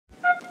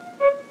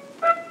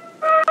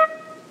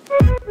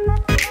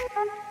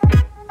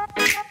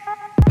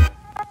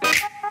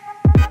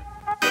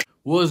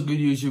What's good,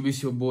 YouTube?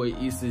 It's your boy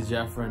Easter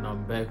Jaffer, and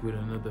I'm back with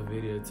another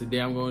video. Today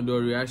I'm going to do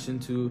a reaction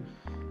to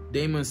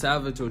Damon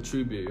Salvatore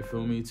tribute, you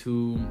feel me?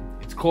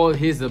 It's called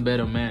He's a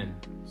Better Man.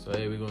 So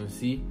hey, we're gonna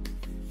see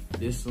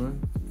this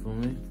one, you feel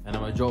me? And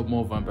I'm gonna drop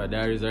more Vampire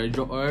Diaries. I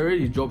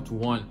already dropped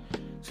one,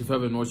 so if you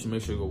haven't watched it,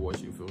 make sure you go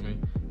watch it, you feel me?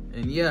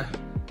 And yeah,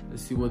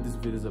 let's see what this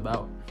video is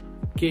about.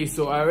 Okay,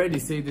 so I already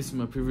said this in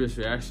my previous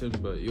reaction,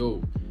 but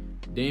yo,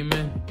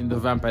 Damon in the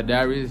Vampire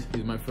Diaries,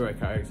 he's my favorite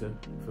character,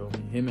 you feel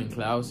me? Him and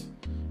Klaus.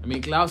 I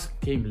mean, Klaus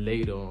came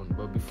later on,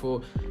 but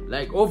before,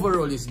 like,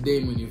 overall it's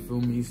Damon, you feel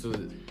me? So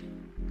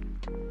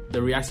the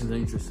reactions are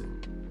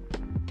interesting.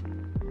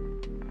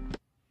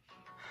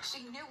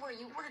 She knew where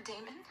you were,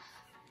 Damon.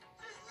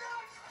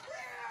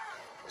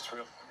 It's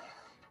real.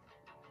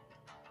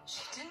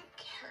 She didn't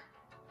care.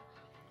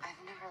 I've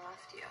never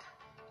left you.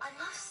 I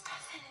love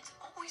Stefan. It's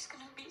always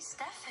gonna be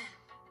Stefan.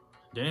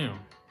 Damn.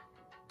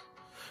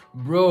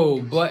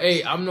 Bro, but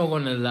hey, I'm not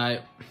gonna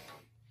lie.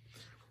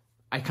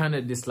 I kind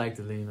of disliked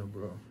Elena,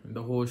 bro, in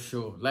the whole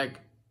show. Like,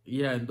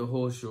 yeah, in the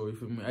whole show, you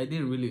feel me? I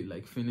didn't really,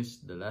 like, finish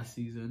the last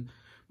season.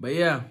 But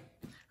yeah,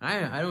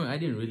 I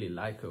didn't really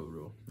like her,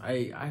 bro.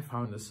 I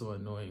found her so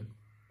annoying.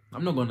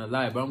 I'm not gonna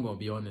lie, but I'm gonna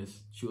be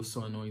honest. She was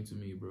so annoying to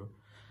me, bro.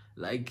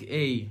 Like,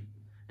 hey.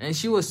 And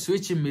she was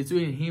switching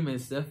between him and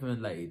Stefan,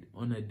 like,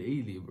 on a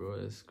daily, bro.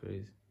 That's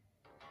crazy.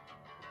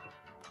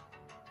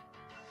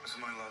 Is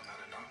my love not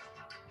enough?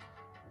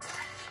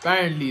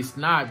 Apparently it's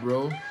not,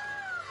 bro.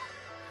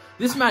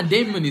 This man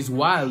Damon is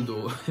wild,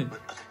 though. What other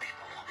people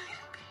want me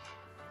to be.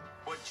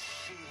 What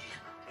she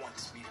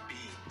wants me to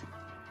be.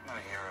 I'm not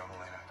a hero,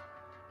 Elena.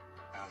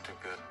 I don't do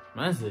good.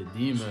 Man's a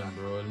demon,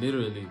 bro.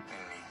 Literally.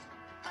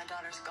 My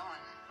daughter's gone.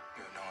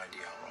 You have no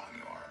idea how wrong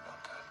you are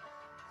about that.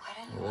 Why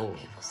didn't you let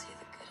people see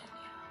the good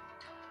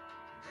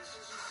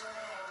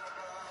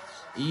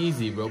in you?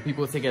 Easy, bro.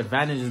 People take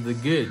advantage of the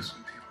good.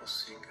 Some people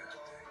see good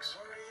things.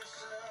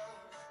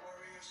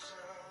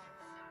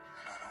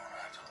 And I don't want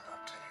to have to live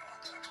up to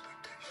anyone's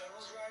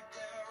expectations.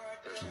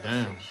 There's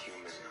Damn. nothing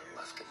human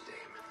left in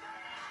Damon.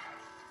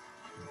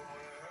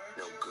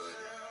 No good.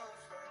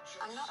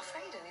 I'm not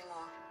afraid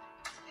anymore.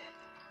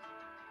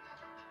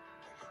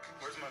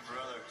 Where's my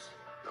brother?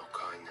 No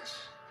kindness.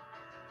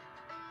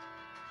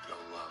 No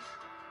love.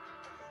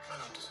 I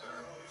don't deserve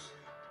it.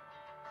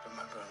 But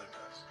my brother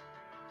does.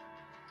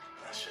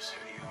 That's just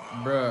who you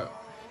are. Bruh.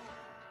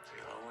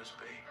 You'll always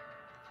be.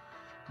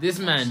 This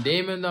man,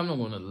 Damon, I'm not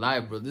gonna lie,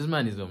 bro. This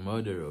man is a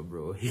murderer,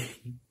 bro.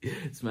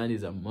 This man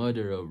is a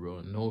murderer,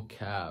 bro. No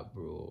cap,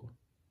 bro.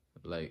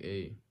 Like,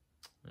 hey.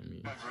 I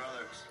mean. My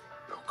brother.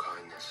 No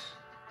kindness.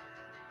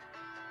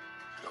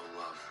 No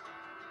love.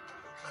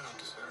 I don't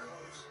deserve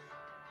it.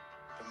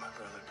 But my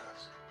brother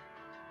does.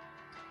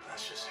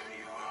 That's just who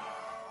you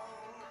are.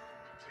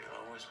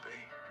 You'll always be.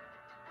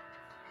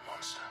 A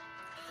monster.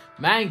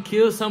 Man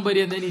kills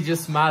somebody and then he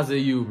just smiles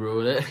at you,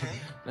 bro.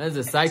 That's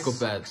a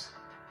psychopath.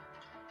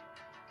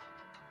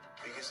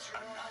 Because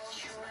I'm not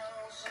human,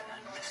 and I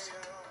miss it.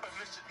 I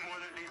miss it more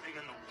than anything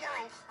in the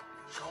world.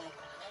 Don't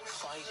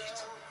fight it.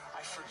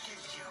 I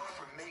forgive you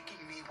for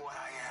making me what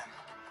I am.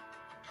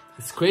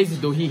 It's crazy,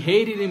 though. He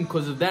hated him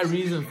because of that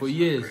reason for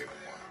years.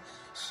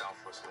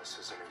 Selflessness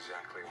isn't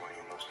exactly one of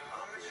your most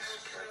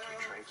obvious character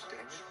traits,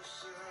 Damon.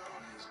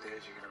 One of these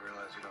days you're gonna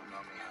realize you don't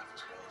know me half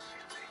as well as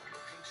you think.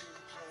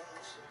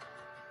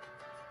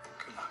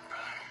 Good luck,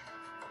 brother.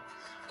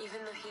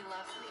 Even though he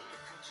loved me,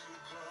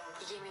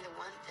 he gave me the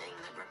one thing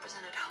that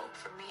represented hope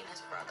for me and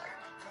his brother.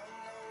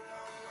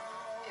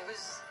 It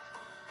was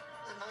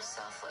the most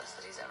selfless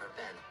that he's ever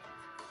been.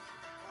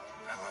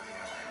 I love you,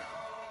 Elena.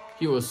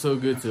 He was so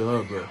good to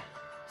her, bro.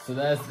 So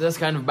that's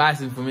kind of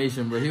biased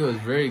information, bro. He was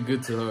very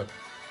good to her.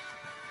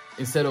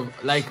 Instead of,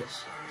 like,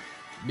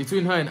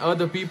 between her and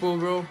other people,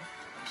 bro, I'm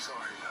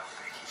sorry,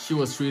 Vicky. she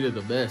was treated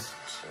the best.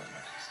 So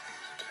many things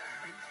to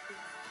hurt.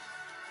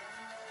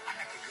 I'm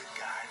not the good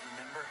guy,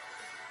 remember?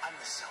 I'm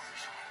the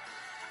selfish one.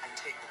 I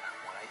take what I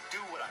want. I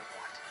do what I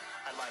want.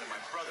 I lie to my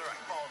brother. I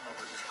fall in love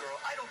with this girl.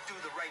 I don't do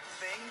the right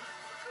thing.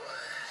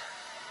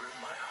 Rip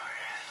my heart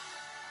out.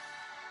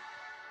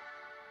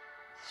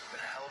 It's been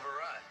a hell of a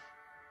ride.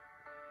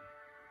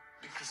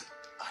 Because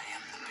I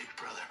am the big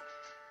brother.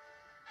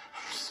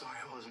 I'm sorry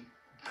I wasn't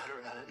better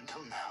at it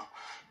until now.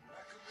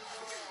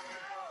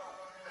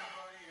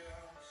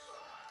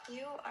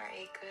 You are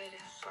a good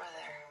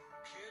brother.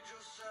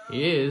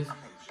 He is. I'm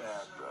a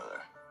bad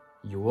brother.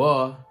 You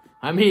are.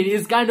 I mean,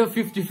 it's kind of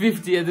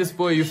 50-50 at this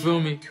point, you feel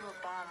me? To a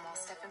bomb while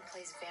Stefan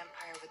plays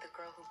vampire with the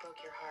girl who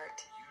broke your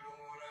heart.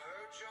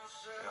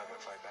 You're not gonna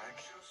fight back?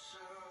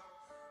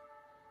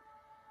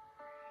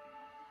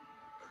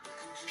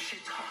 She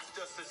tossed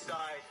us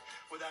aside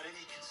without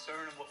any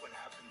concern of what would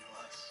happen to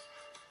us.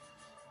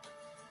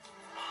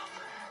 Mom,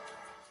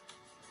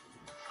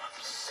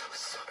 I'm so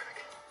sorry.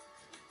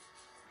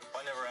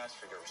 I never asked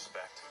for your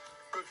respect.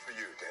 Good for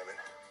you, Damon.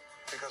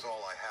 Because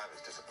all I have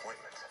is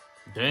disappointment.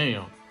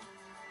 Damn.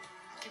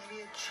 Give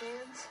me a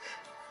chance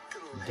to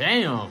let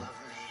Damn. you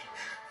love me.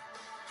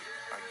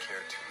 I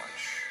care too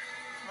much.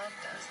 Love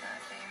does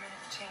that, Damon.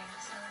 It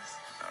changes us.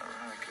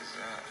 Ironic as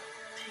that.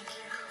 Thank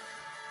you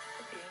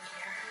for being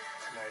here.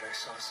 Tonight I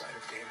saw a side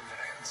of Damon that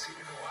I hadn't seen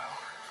in a while.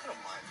 I don't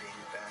mind being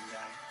a bad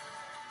guy.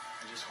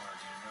 I just wanted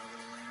you to know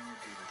that Elena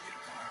would be with you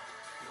tomorrow.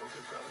 The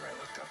older brother I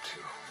looked up to.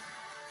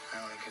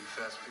 I only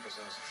confessed because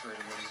I was afraid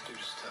of what he'd do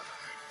to Stefan.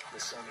 The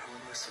son who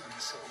enlisted in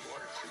the Civil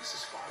War to please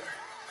his father.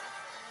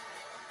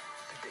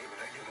 The Damon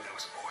I knew when I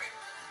was a boy.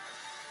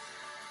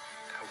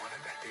 I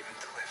wanted that Damon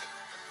to live.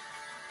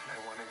 And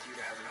I wanted you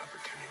to have an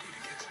opportunity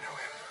to get to know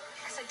him.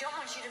 Because I don't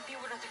want you to be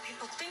what other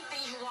people think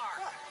that you are.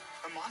 What?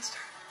 A monster?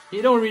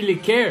 He don't really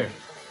care.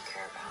 What do you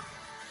care about?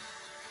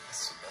 That's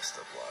some messed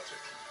up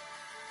logic.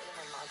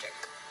 Demon logic.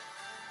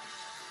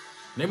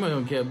 Damon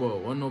don't care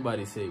about what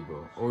nobody say,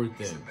 bro, or He's a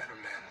think. better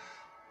man.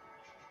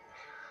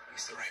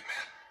 He's the right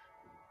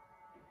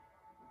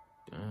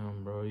man.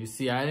 Damn, bro. You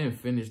see, I didn't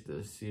finish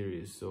the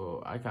series,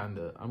 so I'm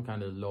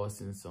kinda lost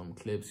in some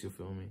clips, you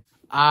feel me?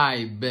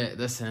 I bet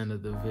that's the end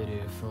of the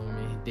video, you feel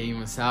me?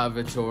 Damon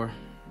Salvatore.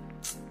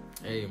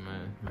 Hey,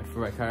 man, my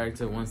favorite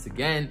character once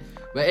again.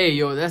 But hey,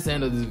 yo, that's the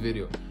end of this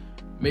video.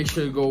 Make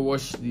sure you go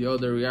watch the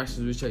other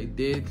reactions, which I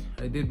did.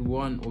 I did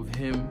one of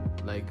him,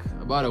 like,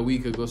 about a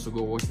week ago, so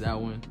go watch that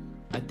one.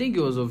 I think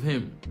it was of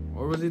him,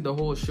 or was it the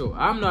whole show?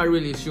 I'm not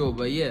really sure,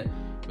 but yeah,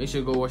 make sure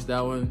you go watch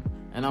that one.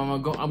 And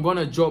I'm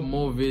gonna drop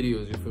more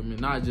videos, you feel me?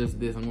 Not just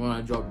this, I'm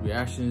gonna drop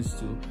reactions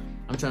too.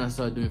 I'm trying to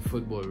start doing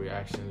football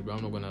reactions, but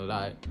I'm not gonna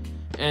lie.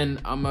 And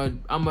I'm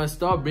gonna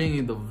start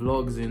bringing the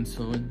vlogs in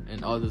soon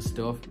and other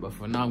stuff. But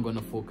for now, I'm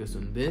gonna focus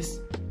on this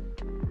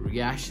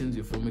reactions,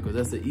 you feel me? Because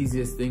that's the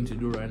easiest thing to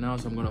do right now.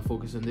 So I'm gonna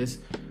focus on this.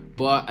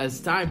 But as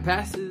time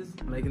passes,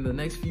 like in the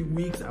next few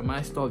weeks, I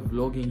might start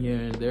vlogging here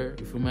and there.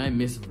 You feel me? I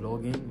miss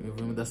vlogging. You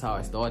feel me? That's how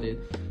I started.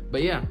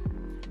 But yeah,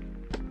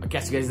 I'll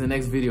catch you guys in the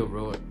next video,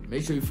 bro.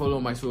 Make sure you follow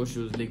my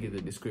socials, link in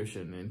the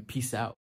description, and peace out.